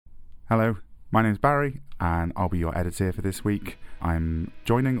Hello, my name's Barry, and I'll be your editor for this week. I'm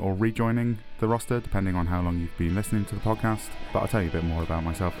joining or rejoining the roster, depending on how long you've been listening to the podcast, but I'll tell you a bit more about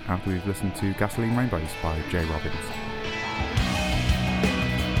myself after we've listened to Gasoline Rainbows by J.Robbins.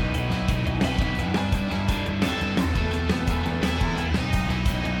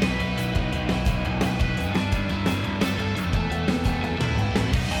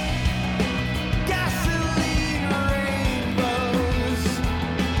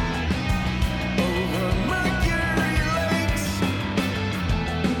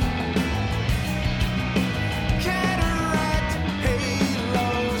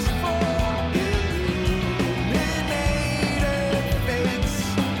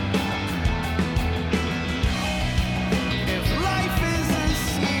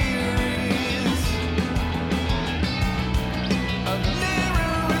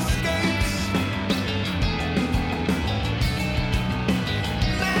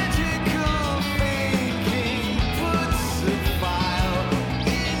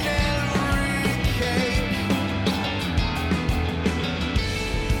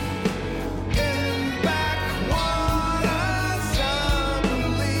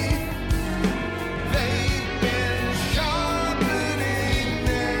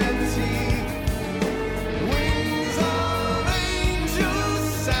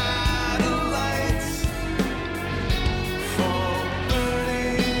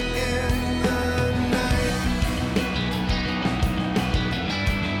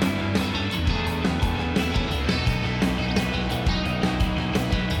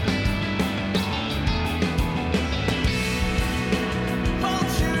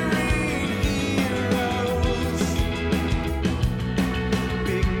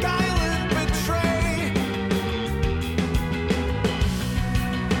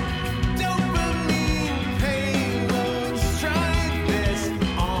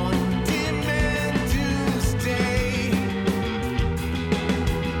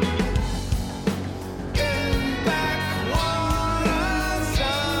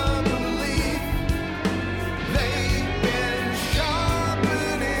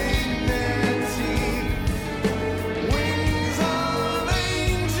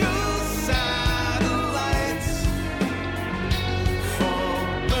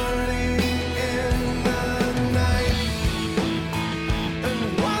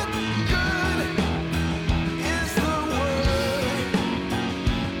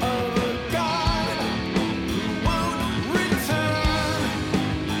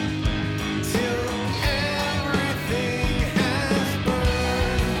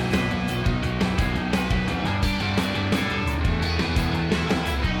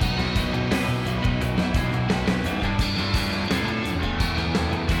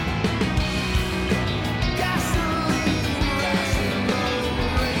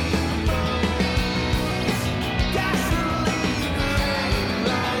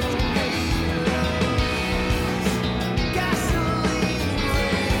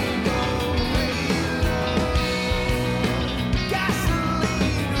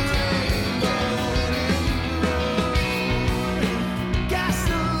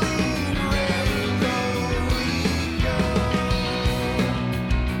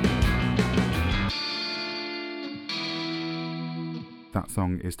 That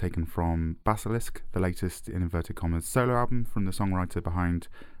song is taken from Basilisk, the latest, in inverted commas, solo album from the songwriter behind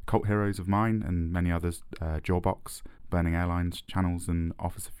Cult Heroes of Mine and many others, Jawbox, Burning Airlines, Channels and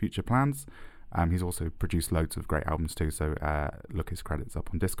Office of Future Plans. He's also produced loads of great albums too, so look his credits up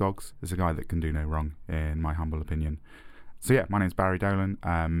on Discogs. He's a guy that can do no wrong, in my humble opinion. So yeah, my name's Barry Dolan.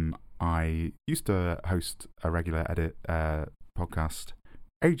 I used to host a regular edit podcast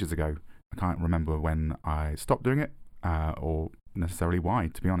ages ago. I can't remember when I stopped doing it, or necessarily why,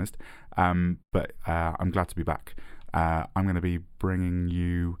 to be honest, but I'm glad to be back. I'm going to be bringing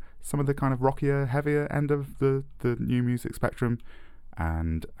you some of the kind of rockier, heavier end of the new music spectrum,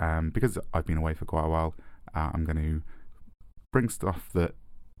 and because I've been away for quite a while, I'm going to bring stuff that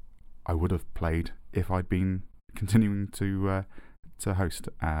I would have played if I'd been continuing to host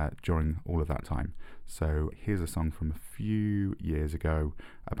during all of that time. So here's a song from a few years ago,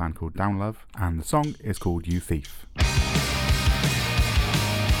 a band called Down Love, and the song is called You Thief.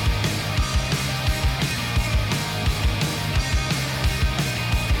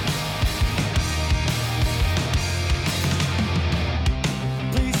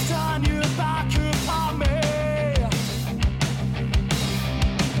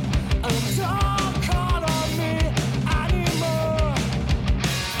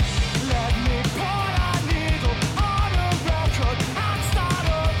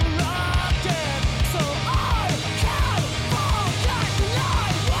 So I can forget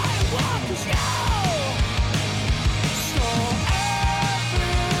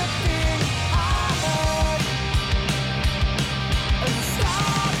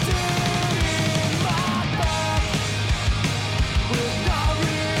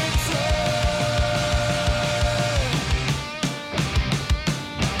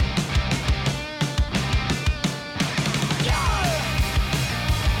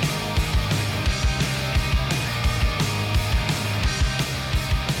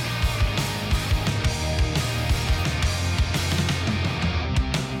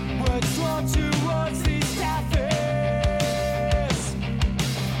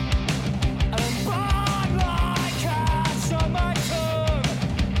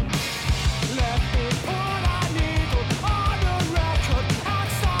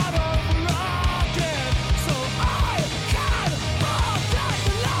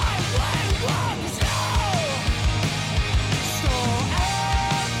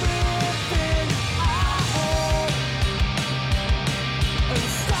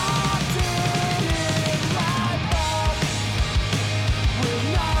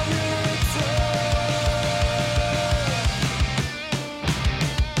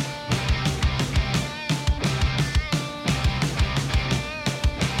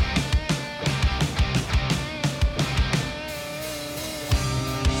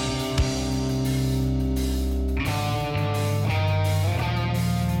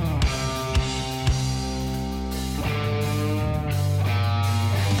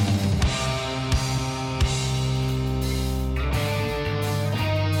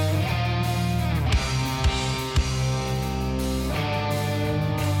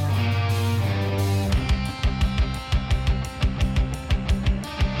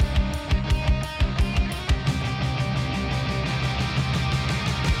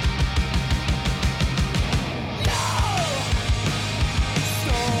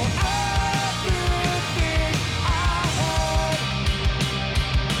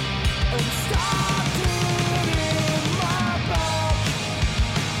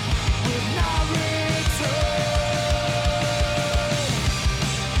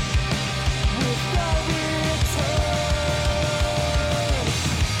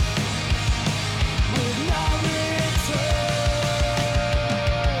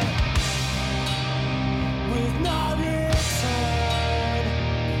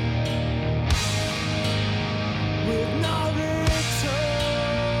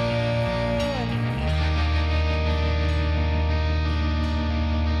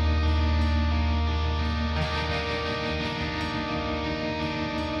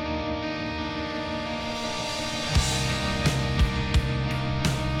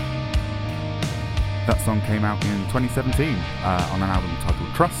That song came out in 2017 on an album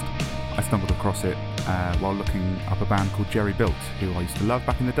titled Trust. I stumbled across it while looking up a band called Jerry Built, who I used to love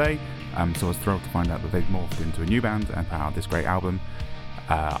back in the day, so I was thrilled to find out that they've morphed into a new band and put out this great album.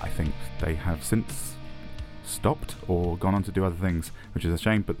 I think they have since stopped or gone on to do other things, which is a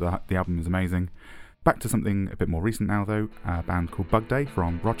shame, but the album is amazing. Back to something a bit more recent now though, a band called Bug Day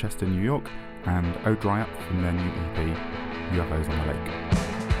from Rochester, New York, and Oh Dry Up from their new EP, UFOs on the Lake.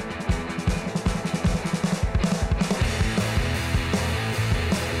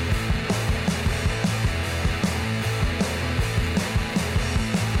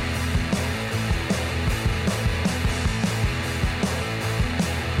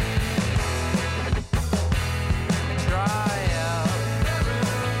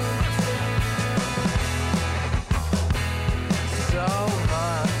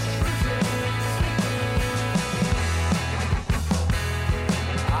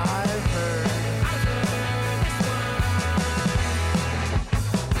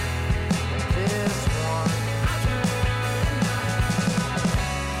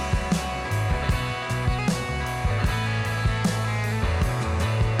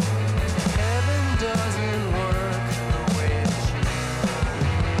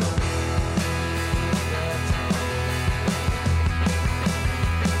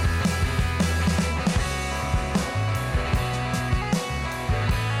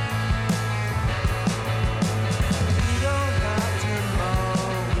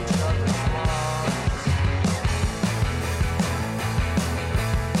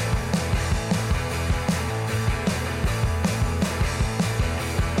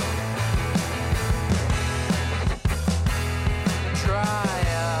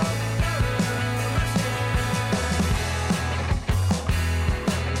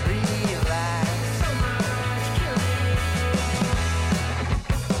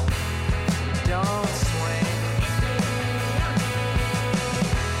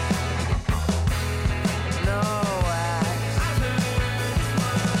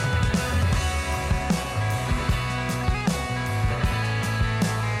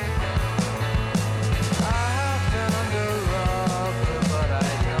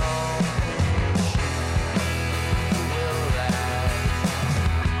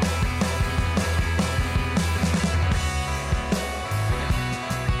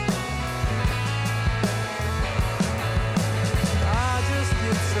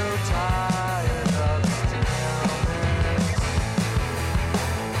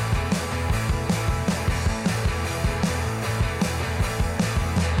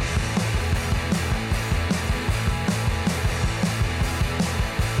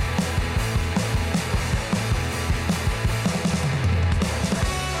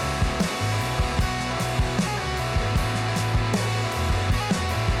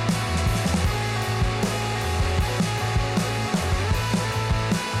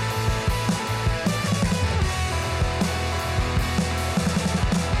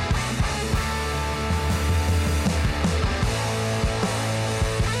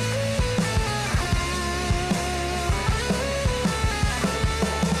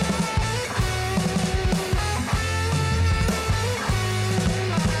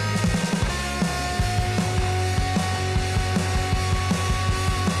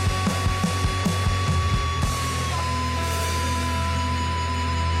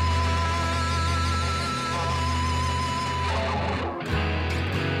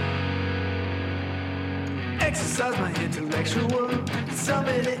 exercise my intellectual,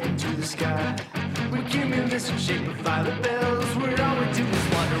 summit it into the sky. With cumulus in shape of violet bells, where all we do is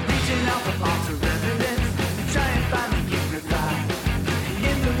wander, reaching out for altered evidence to try and finally get reply.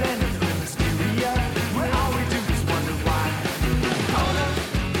 In the land of the mysteria, where all we do is wonder why. Hold up,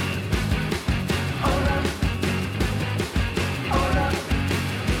 hold up, hold up,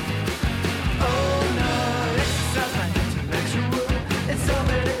 hold up. Exercise my intellectual and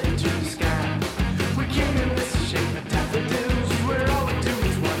summit it into the sky. With cumulus in shape of daffodils, where all we do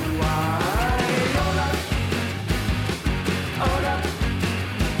is wonder why. Hold up, hold up,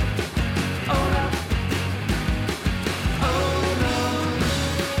 hold up, hold up.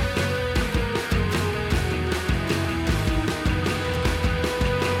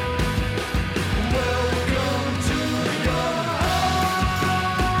 Welcome to your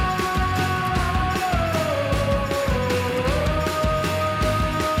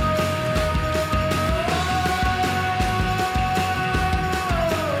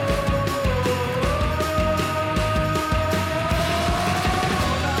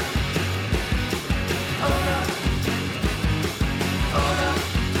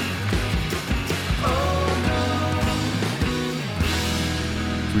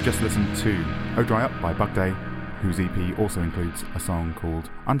So we just listened to Oh Dry Up by Bug Day, whose EP also includes a song called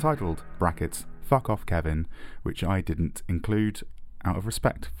Untitled brackets Fuck Off Kevin, which I didn't include out of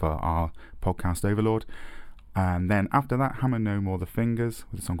respect for our podcast overlord. And then after that, Hammer No More The Fingers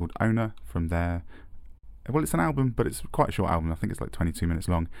with a song called Owner from their, well, it's an album, but it's quite a short album. I think it's like 22 minutes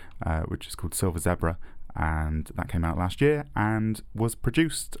long, which is called Silver Zebra, and that came out last year and was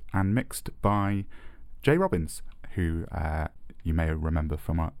produced and mixed by J.Robbins, who you may remember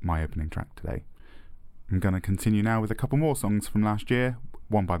from my opening track today. I'm going to continue now with a couple more songs from last year,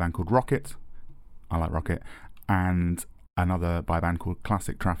 one by a band called Rocket, I like Rocket, and another by a band called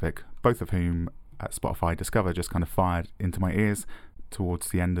Classic Traffic, both of whom Spotify Discover just kind of fired into my ears towards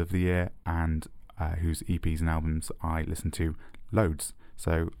the end of the year, and whose EPs and albums I listen to loads.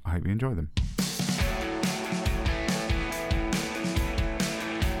 So I hope you enjoy them.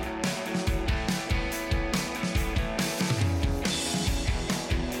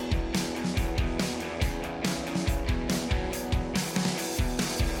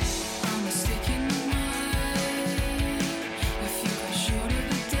 I'm a stick in the mud. I feel quite short of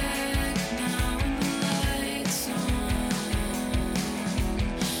the deck now, and the lights on.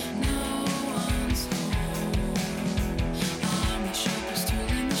 No one's home. I'm the sharpest tool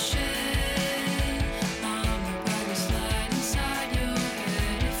in the shed.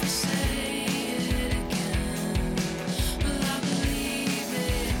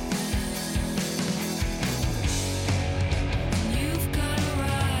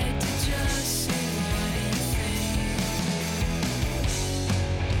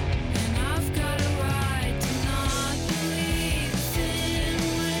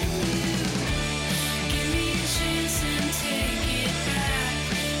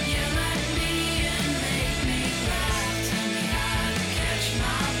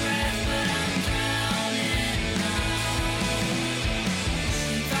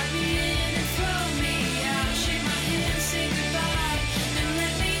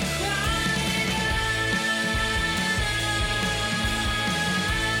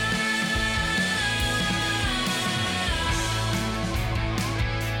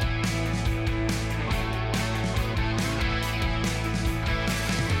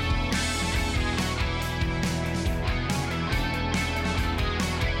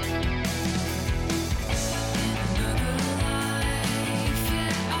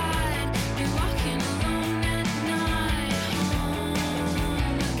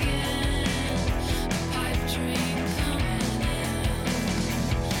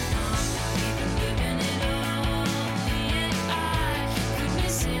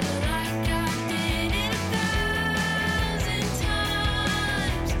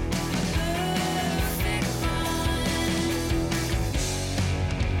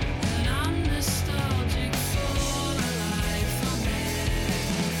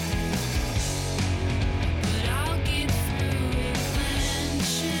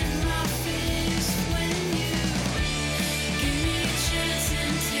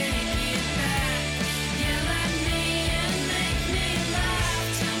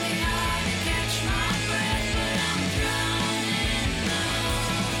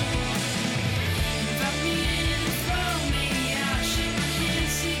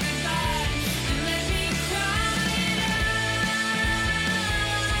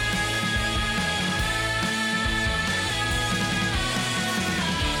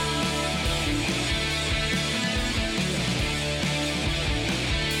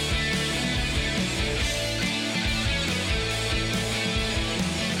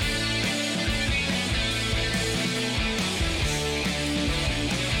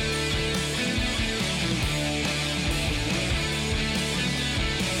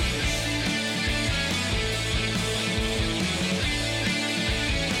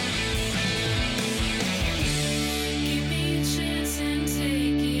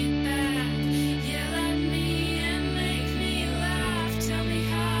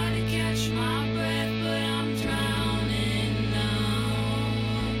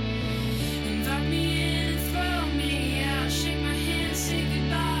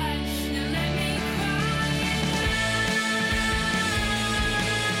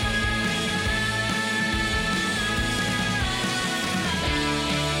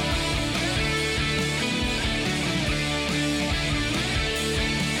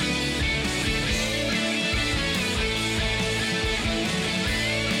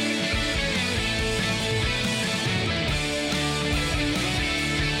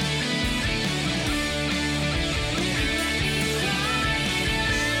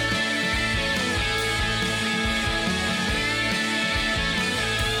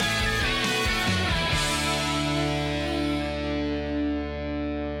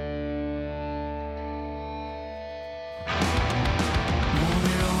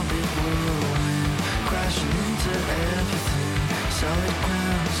 of everything, solid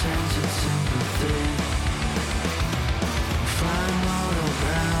ground, sense of sympathy. Flying all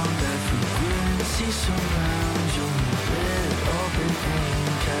around, that frequency surrounds. You're red, open aim,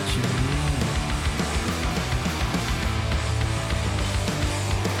 catching me.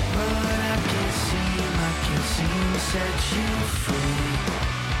 But I can't seem to set you free.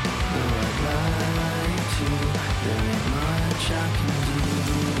 Though I'd like to, there ain't much I can do.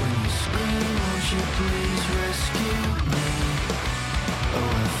 When you scream, won't you please rescue me?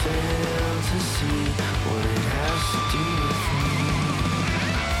 Oh, I fail to see what it has to do with me.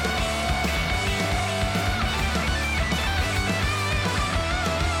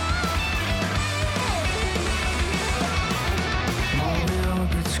 All the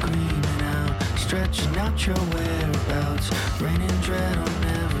orbits screaming out, stretching out your whereabouts, raining dread on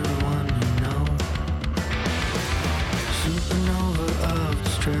everyone you know. Supernova of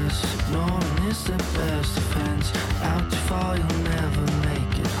distress, ignoring is the best defense. Out to fall, you'll never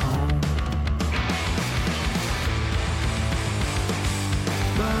make it home.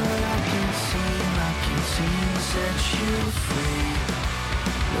 But I can't seem to set you free.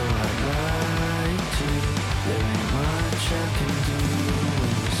 Though I'd like to, there ain't much I can do.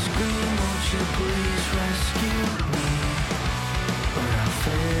 When you scream, won't you please rescue me? But I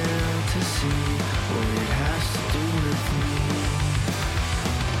fail to see what it has to do with me.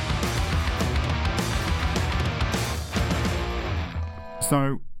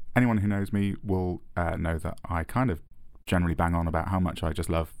 So, anyone who knows me will know that I kind of generally bang on about how much I just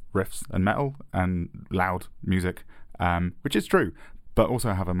love riffs and metal and loud music, which is true, but also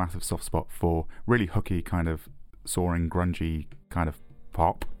I have a massive soft spot for really hooky, kind of soaring, grungy kind of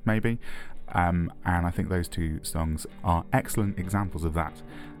pop, maybe. And I think those two songs are excellent examples of that.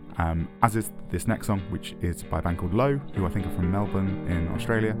 As is this next song, which is by a band called Low, who I think are from Melbourne in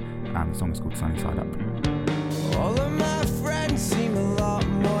Australia, and the song is called Sunny Side Up. All of my friends seem a lot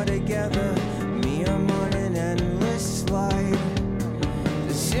more together. Me, I'm on an endless slide.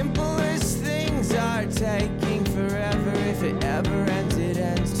 The simplest things are taking forever. If it ever ends, it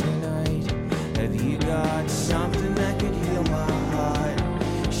ends tonight. Have you got something that could heal my heart?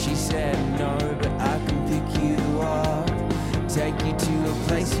 She said no, but I can pick you up. Take you to a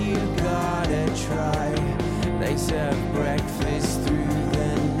place you gotta try. They serve breakfast through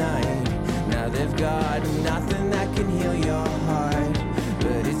the night. Now they've got nothing that can heal your heart,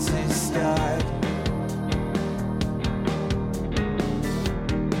 but it's a start.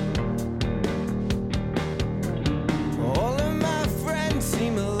 All of my friends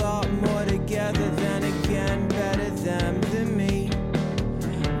seem a lot more together, then again better them than me.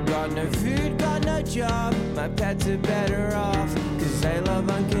 Got no food, got no job, my pets are better off, 'cause they love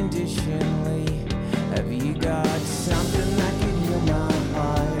unconditionally. Have you got something that can heal my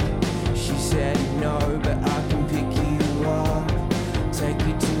heart? She said no, but I can pick you up. Take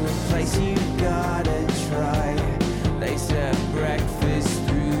you to a place you gotta try. They serve breakfast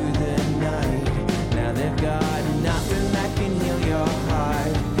through the night. Now they've got nothing that can heal your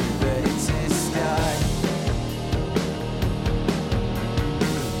heart, but it's a start.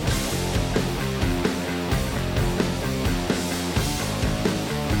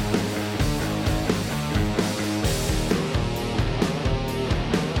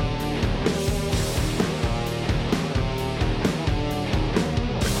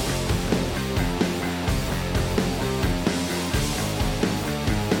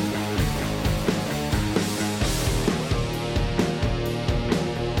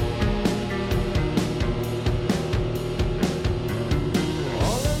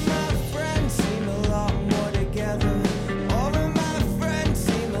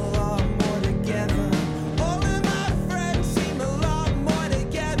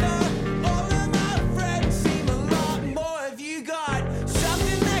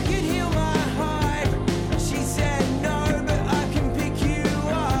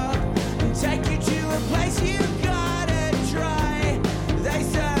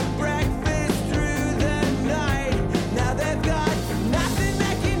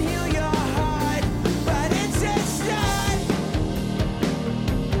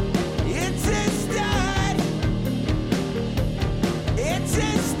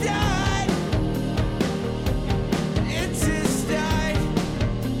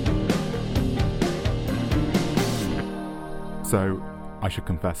 So I should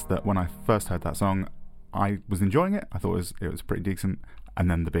confess that when I first heard that song, I was enjoying it. I thought it was pretty decent,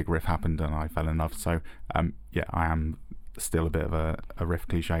 and then the big riff happened and I fell in love. So yeah, I am still a bit of a riff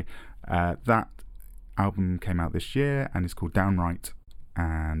cliche. That album came out this year and is called Downright,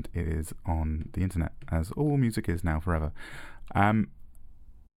 and it is on the internet, as all music is now forever.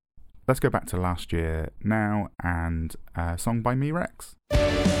 That let's go back to last year now, and a song by Me Rex.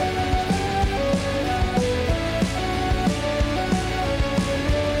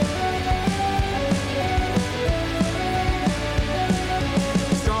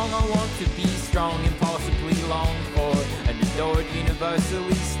 Strong, impossibly long for and adored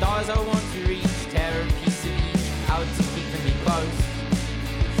universally. Stars I want to reach, tear a piece of each out to keep me close.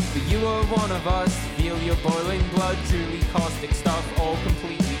 But you are one of us, feel your boiling blood, truly caustic stuff, all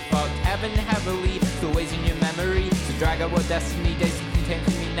completely fucked. Heaven heavily, still weighs in your memory, so drag out what destiny days you contain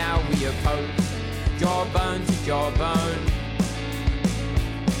to me now. We oppose jawbone to jawbone.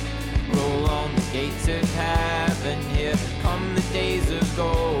 Roll on the gates of heaven, here come the days of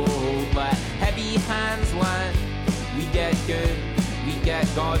gold. Let heavy hands when we get good, we get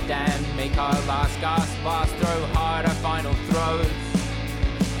goddamn. Make our last gasp, last throw hard, our final throws.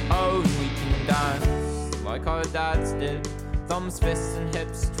 Oh, we can dance like our dads did, thumbs, fists and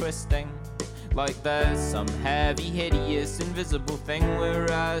hips twisting, like there's some heavy, hideous, invisible thing we're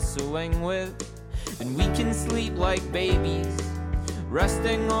wrestling with. And we can sleep like babies,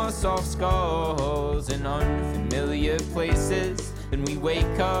 resting our soft skulls in unfamiliar places. Then we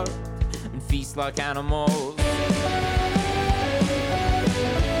wake up and feast like animals.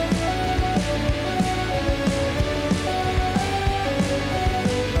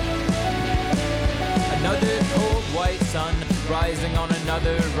 Another cold white sun rising on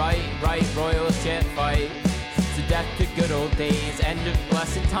another right royal shit fight. To death to good old days, end of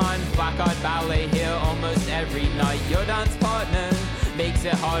blessed times, black-eyed ballet here almost every night. Your dance partner makes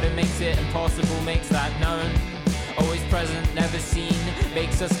it harder, makes it impossible, makes that known. Always present, never seen,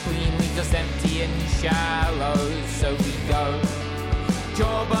 makes us clean, leaves us empty and shallow. So we go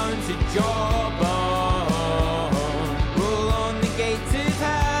jawbone to jawbone. Roll on the gates of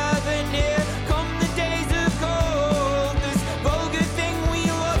heaven, here come the days of gold. This vulgar thing we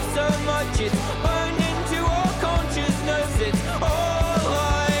love so much, it's burned into our consciousness. It's all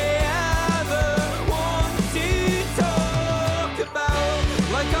I ever want to talk about.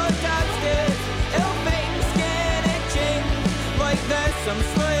 Like our dads did, ill-fated skin itching, like there's some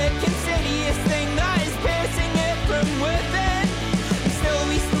slick, insidious thing that is piercing it from within. And still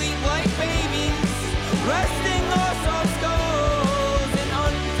we sleep like babies, resting our soft skulls in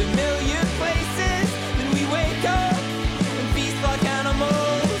unfamiliar places. Then we wake up and feast like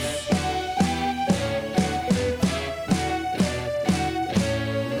animals.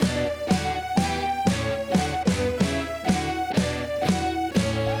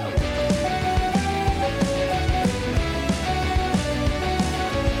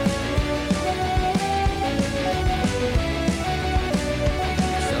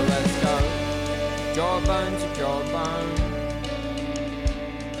 So let's go jawbone to jawbone.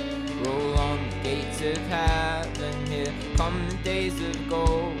 Roll on the gates of heaven, here come the days of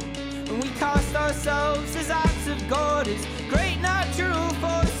gold. And we cast ourselves as acts of God, as great natural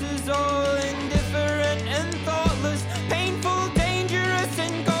forces, all indifferent and thoughtless, painful, dangerous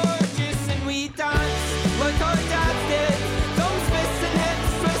and gorgeous. And we dance like our dads did, thumbs, fists and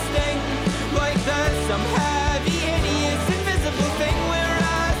hips twisting, like there's some heavy, hideous, invisible thing we're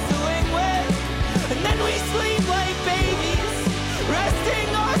wrestling with. And then we sleep like babies, resting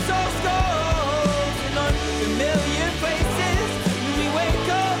our soft skulls in unfamiliar places. And we wake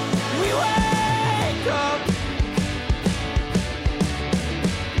up, we wake up.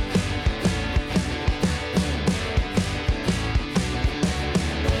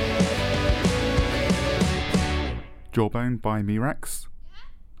 Jawbone by Me Rex.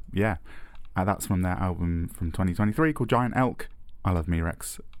 Yeah, that's from their album from 2023 called Giant Elk. I love Me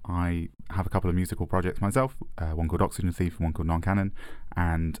Rex. I have a couple of musical projects myself, one called Oxygen Thief and one called Non-Canon,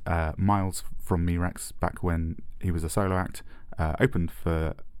 and Miles from Me Rex, back when he was a solo act, opened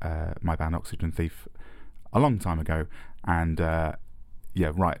for my band Oxygen Thief a long time ago, and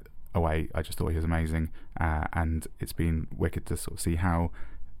yeah, right away I just thought he was amazing, and it's been wicked to sort of see how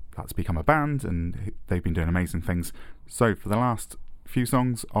that's become a band, and they've been doing amazing things. So for the last few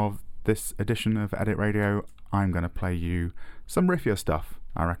songs of this edition of Edit Radio, I'm going to play you some riffier stuff,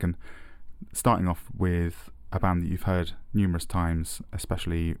 I reckon, starting off with a band that you've heard numerous times,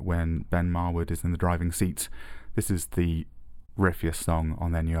 especially when Ben Marwood is in the driving seat. This is the riffiest song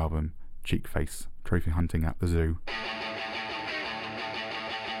on their new album, Cheek Face, Trophy Hunting at the Zoo.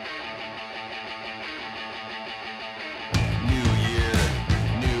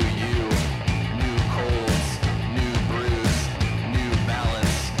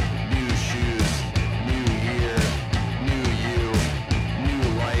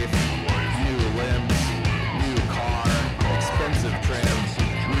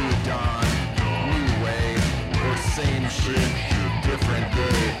 Different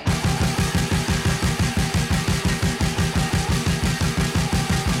day.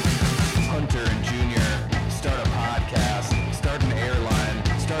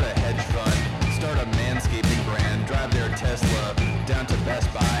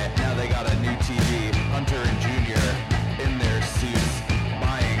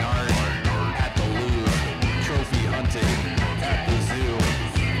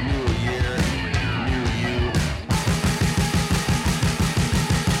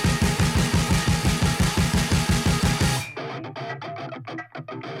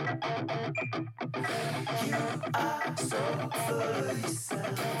 so full of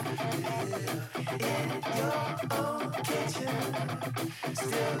yourself. In your own kitchen,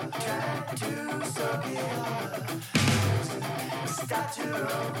 still trying to soak it all up. Start your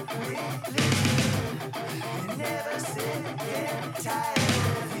own religion. You never sit getting tired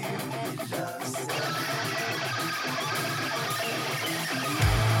of you love self.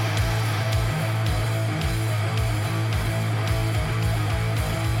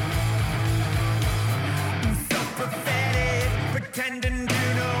 Pathetic, pretending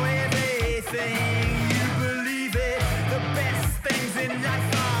to know everything. You believe it, the best things in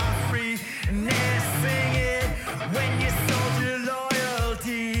life are free. And they're sing it when you sold your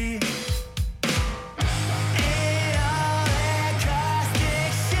loyalty. Ain't all that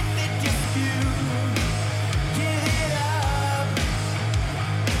caustic shit that you spew. Give it up.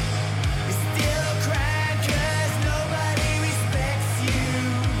 You're still crying 'cause nobody respects you.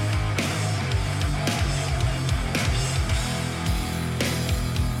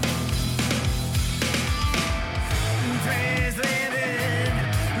 Translanding,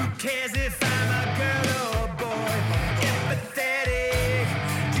 who cares if I'm a girl or a boy? Empathetic,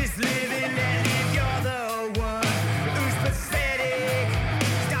 just living as if you're the one who's pathetic.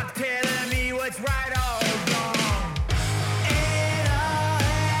 Stop telling me what's right or wrong. And all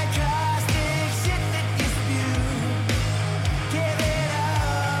that caustic shit that you spew, give it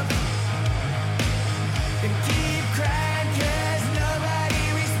up and keep crying 'cause nobody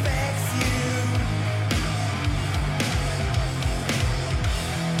respects you.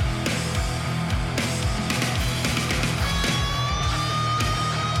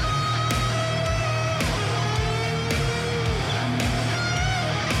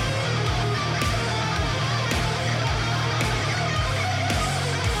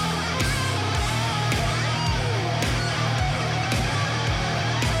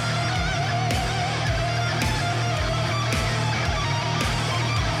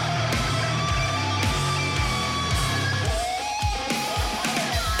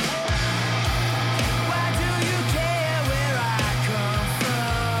 Why do you care where I come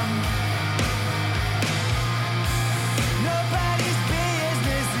from? Nobody's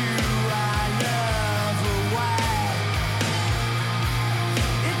business who I love or why.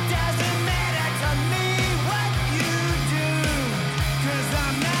 It doesn't matter to me what you do, 'cause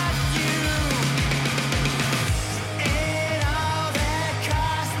I'm not you. And all that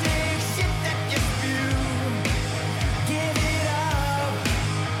caustic shit that you spew, give it up.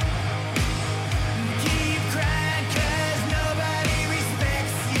 Keep crying 'cause nobody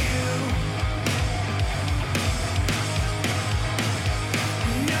respects you.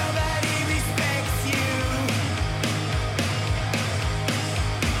 Nobody respects you.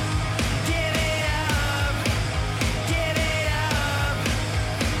 Give it up. Give it up.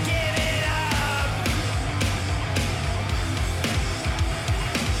 Give it up.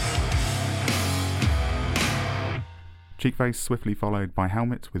 Cheekface swiftly followed by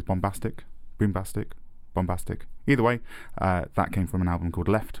Helmet with Bombastic, Boombastic, Bombastic. Either way, that came from an album called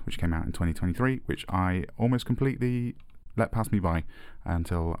Left, which came out in 2023, which I almost completely let pass me by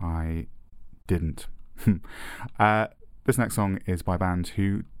until I didn't. This next song is by a band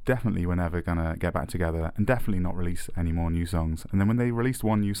who definitely were never going to get back together and definitely not release any more new songs. And then when they released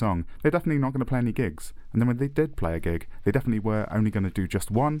one new song, they're definitely not going to play any gigs. And then when they did play a gig, they definitely were only going to do just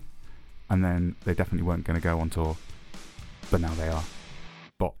one, and then they definitely weren't going to go on tour. But now they are.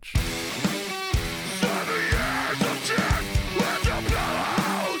 Botch.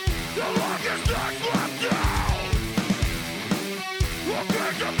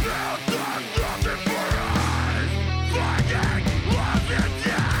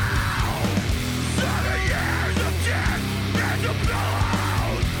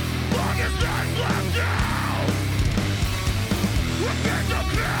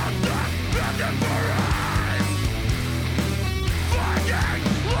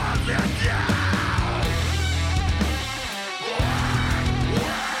 Yeah.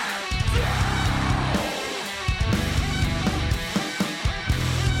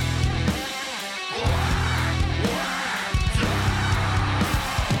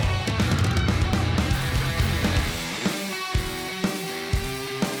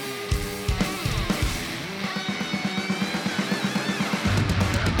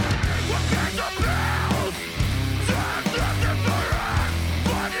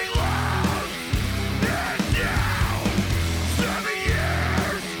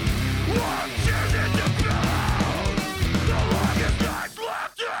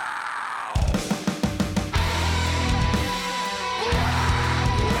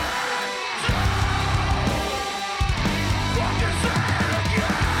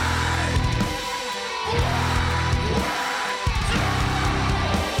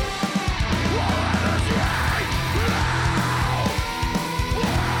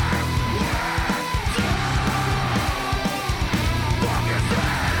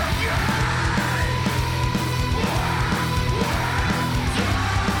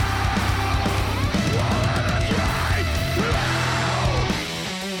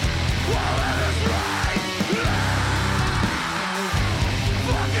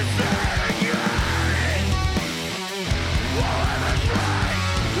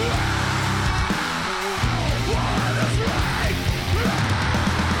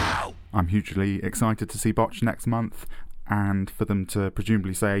 I'm hugely excited to see Botch next month, and for them to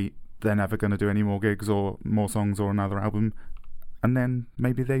presumably say they're never going to do any more gigs or more songs or another album, and then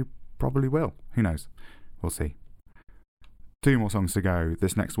maybe they probably will. Who knows? We'll see. 2 more songs to go.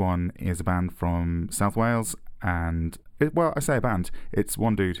 This next one is a band from South Wales, and I say a band, it's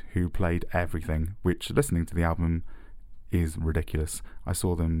one dude who played everything, which, listening to the album, is ridiculous. I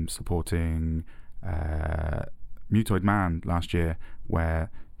saw them supporting Mutoid Man last year,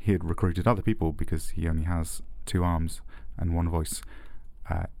 where he had recruited other people because he only has 2 arms and 1 voice.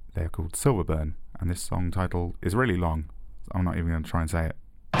 They're called Silverburn, and this song title is really long. I'm not even going to try and say it.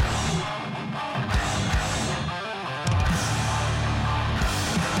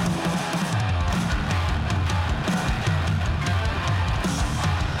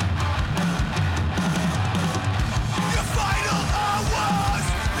 Your final hours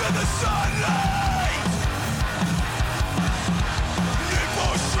in the sunlight.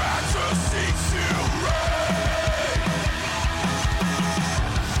 Nimble stranger seeks to reign.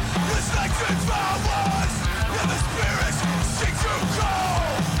 This night's powers and the spirits seek to call.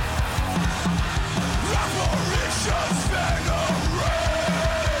 Apparitions venerate.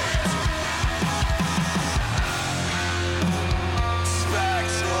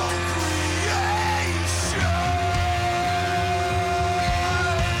 Spectral creation.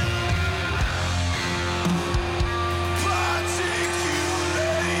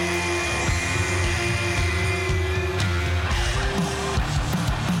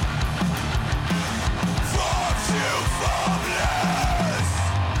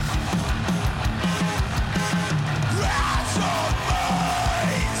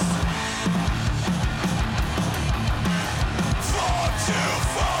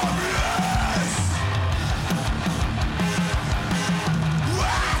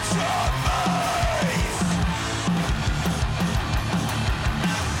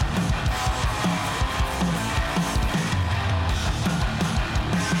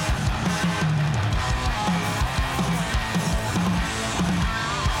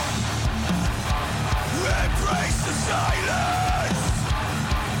 Embrace the silence.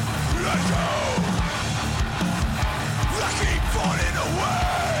 Let go. I keep falling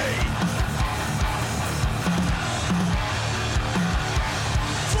away.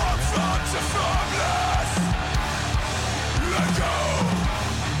 From front to formless. Let go.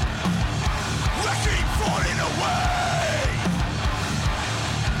 I keep falling away.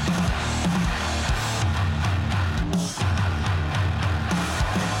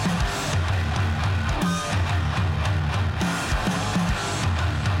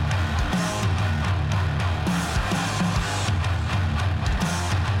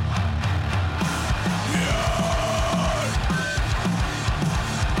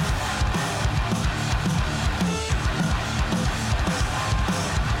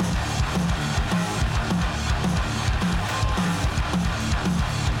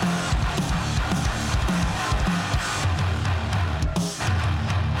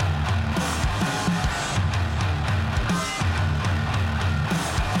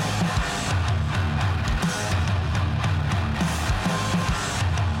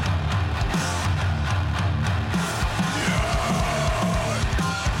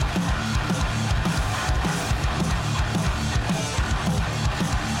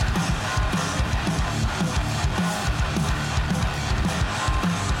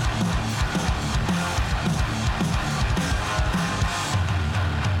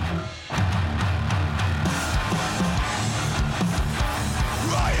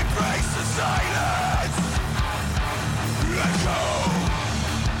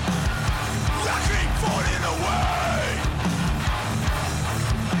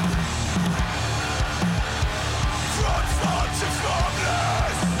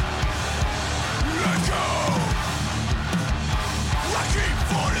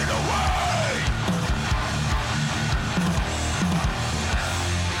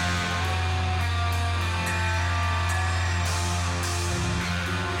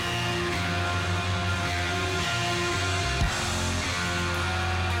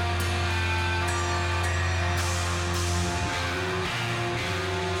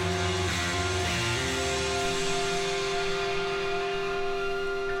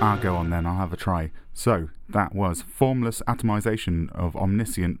 I'll go on then, I'll have a try. So, that was Formless Atomization of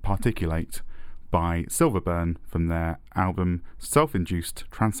Omniscient Particulate by Silverburn from their album Self-Induced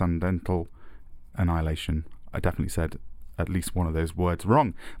Transcendental Annihilation. I definitely said at least one of those words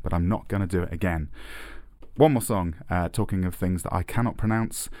wrong, but I'm not going to do it again. One more song, talking of things that I cannot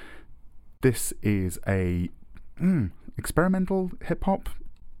pronounce. This is a experimental hip-hop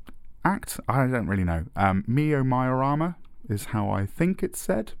act. I don't really know. Mio Majorama is how I think it's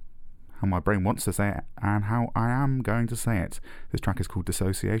said, how my brain wants to say it, and how I am going to say it. This track is called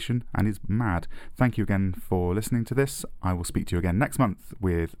Dissociation and is mad. Thank you again for listening to this. I will speak to you again next month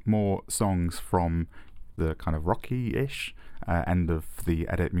with more songs from the kind of rocky-ish end of the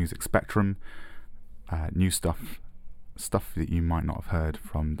edit music spectrum. New stuff that you might not have heard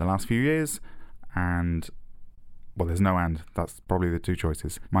from the last few years, and well, there's no and. That's probably the two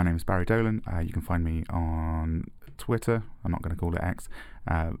choices. My name is Barry Dolan. You can find me on Twitter. I'm not going to call it X.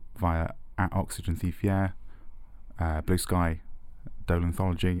 Via @OxygenThiefYeah, Blue Sky,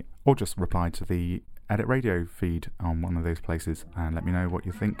 Dolanthology, or just reply to the Edit Radio feed on one of those places and let me know what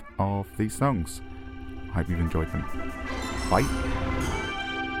you think of these songs. I hope you've enjoyed them. Bye.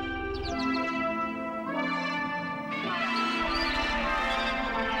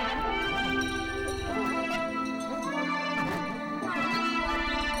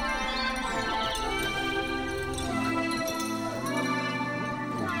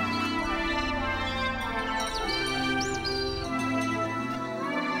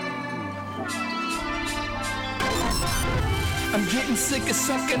 I'm getting sick of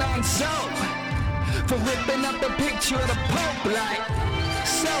sucking on soap, for ripping up a picture of the Pope like,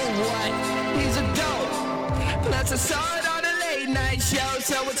 so what? He's a dope. Plus I saw it on a late night show,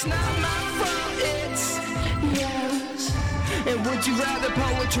 so it's not my fault, it's yours. And would you rather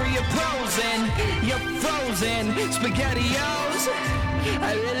poetry or prose? And you're frozen SpaghettiOs.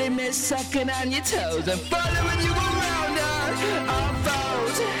 I really miss sucking on your toes and following you around on all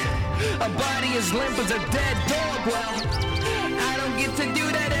foes. A body as limp as a dead dog, well, I don't get to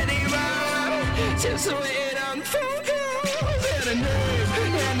do that anymore. Just wait on phone calls and a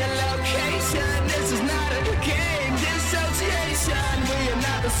name and a location. This is not a game, dissociation. We are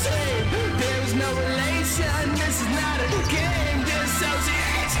not the same, there is no relation. This is not a game,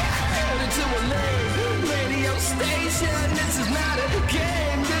 dissociation. To a lame radio station. This is not a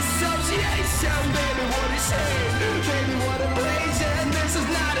game, dissociation. Baby, what a shame, baby, what a blazing. This is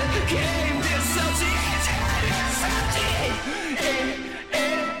not a game, dissociation.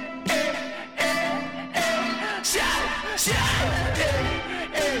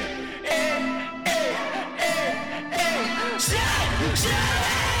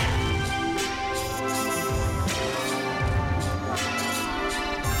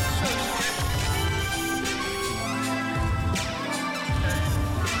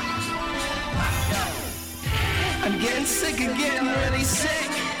 I'm getting sick of getting really sick,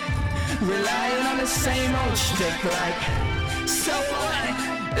 relying on the same old shtick like, so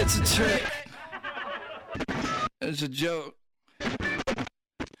what? It's a trick. It's a joke.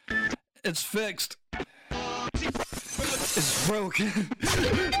 It's fixed. It's broken.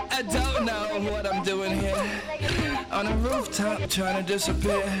 I don't know what I'm doing here. On a rooftop trying to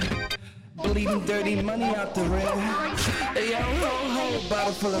disappear. Bleeding dirty money out the rear. Hey, yo, ho,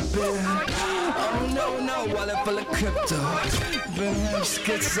 bottle full of beer. Oh no, wallet full of crypto. Been having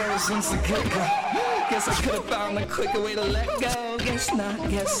schizo since the get-go. Guess I could've found a quicker way to let go. Guess not,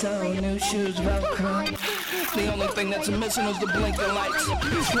 guess so. New shoes, Velcro. The only thing that's missing is the blinking lights.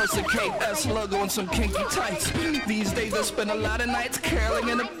 Plus a KS logo and some kinky tights. These days I spend a lot of nights curling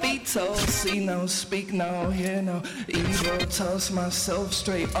in the fetal. See no, speak no, hear no evil. Toss myself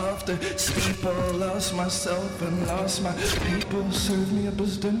straight off the steeple. Lost myself and lost my people. Serve me up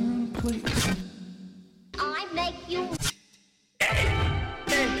as dinner on a plate. I make you.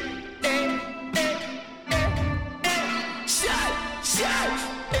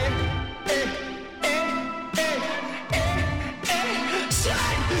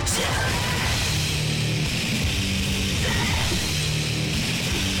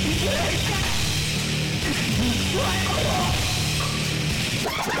 Yeah.